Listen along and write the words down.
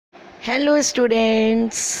Hello,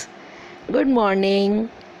 students. Good morning.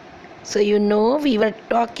 We were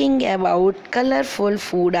talking about colorful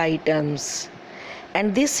food items,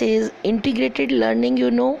 and this is integrated learning,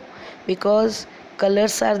 because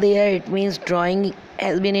colors are there, it means drawing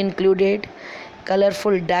has been included.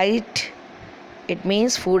 Colorful diet, it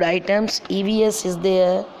means food items, EVS is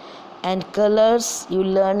there, and colors you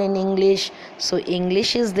learn in English, so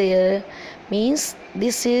English is there, means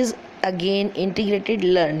this is again integrated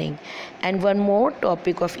learning. And one more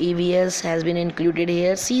topic of EVS has been included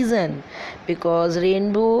here, season, because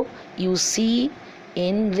rainbow you see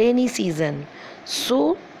in rainy season.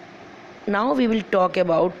 So now we will talk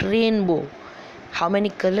about rainbow. How many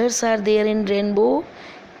colors are there in rainbow?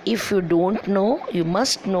 If you don't know, you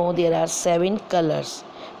must know there are 7 colors.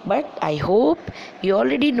 But I hope you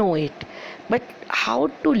already know it. But how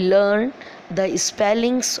to learn the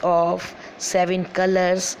spellings of 7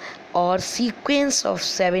 colors or sequence of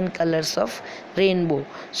 7 colors of rainbow?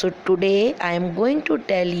 So today I am going to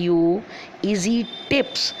tell you easy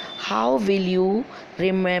tips. How will you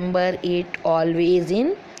remember it always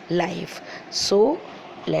in life? So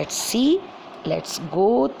let's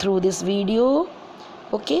go through this video.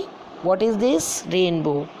 Okay, what is this?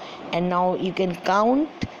 Rainbow. And now you can count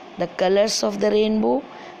the colors of the rainbow,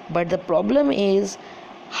 but the problem is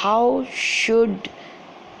how should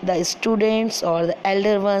the students or the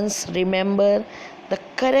elder ones remember the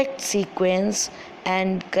correct sequence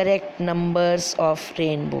and correct numbers of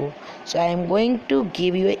rainbow? So I am going to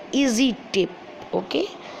give you an easy tip. Okay,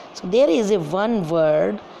 so there is a one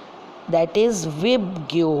word, that is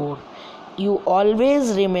Vibgyor. You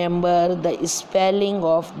always remember the spelling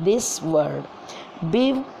of this word,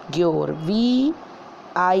 Vibgyor, Vibgyor.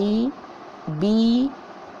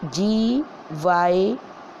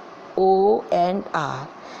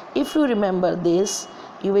 If you remember this,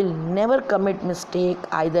 you will never commit mistake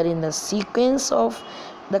either in the sequence of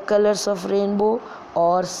the colors of rainbow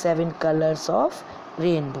or 7 colors of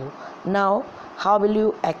rainbow. Now, how will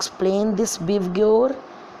you explain this Vibgyor?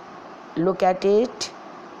 Look at it.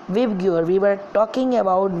 Vibgyor, we were talking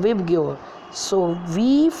about Vibgyor. So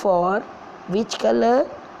V for which color?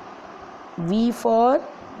 V for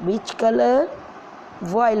which color?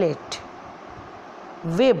 Violet.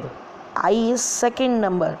 Vib, I is second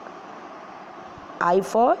number, I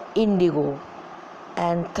for indigo,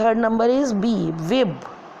 and third number is B, Vib.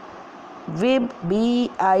 Vib,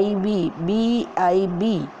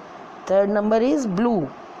 B-I-B. Third number is blue,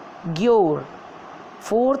 Gyor.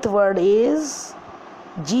 Fourth word is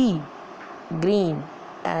G, green,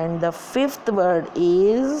 and the fifth word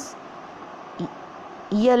is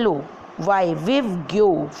yellow, Y,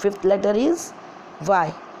 Vibgyor. Fifth letter is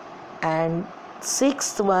Y, and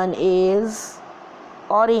sixth one is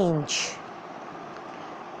orange,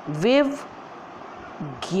 Vibgyor,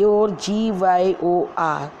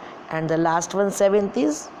 Gyor, and the last one, seventh,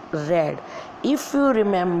 is red. If you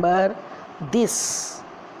remember this,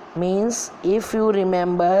 means if you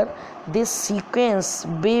remember this sequence,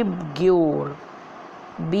 Vibgyor,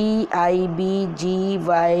 Bibgyor,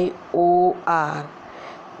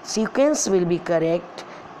 sequence will be correct,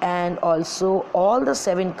 and also all the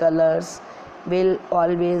 7 colors will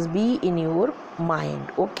always be in your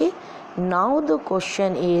mind. Okay, now the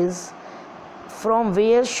question is, from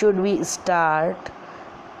where should we start?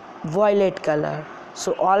 Violet color.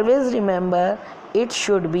 So always remember, it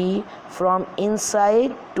should be from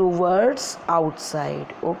inside towards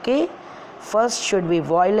outside. Okay, first should be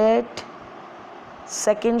violet,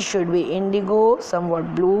 second should be indigo,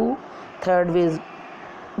 somewhat blue, third is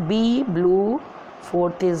B, blue,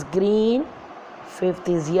 fourth is green, fifth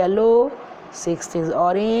is yellow, sixth is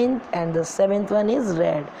orange, and the seventh one is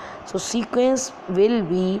red. So sequence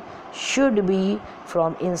should be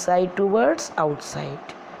from inside towards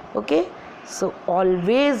outside. Okay, so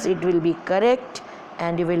always it will be correct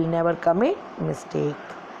and you will never commit mistake.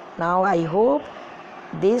 Now I hope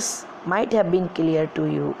this might have been clear to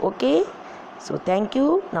you. Okay, so thank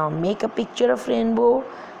you. Now make a picture of rainbow,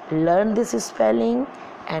 learn this spelling,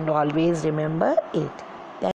 and always remember it.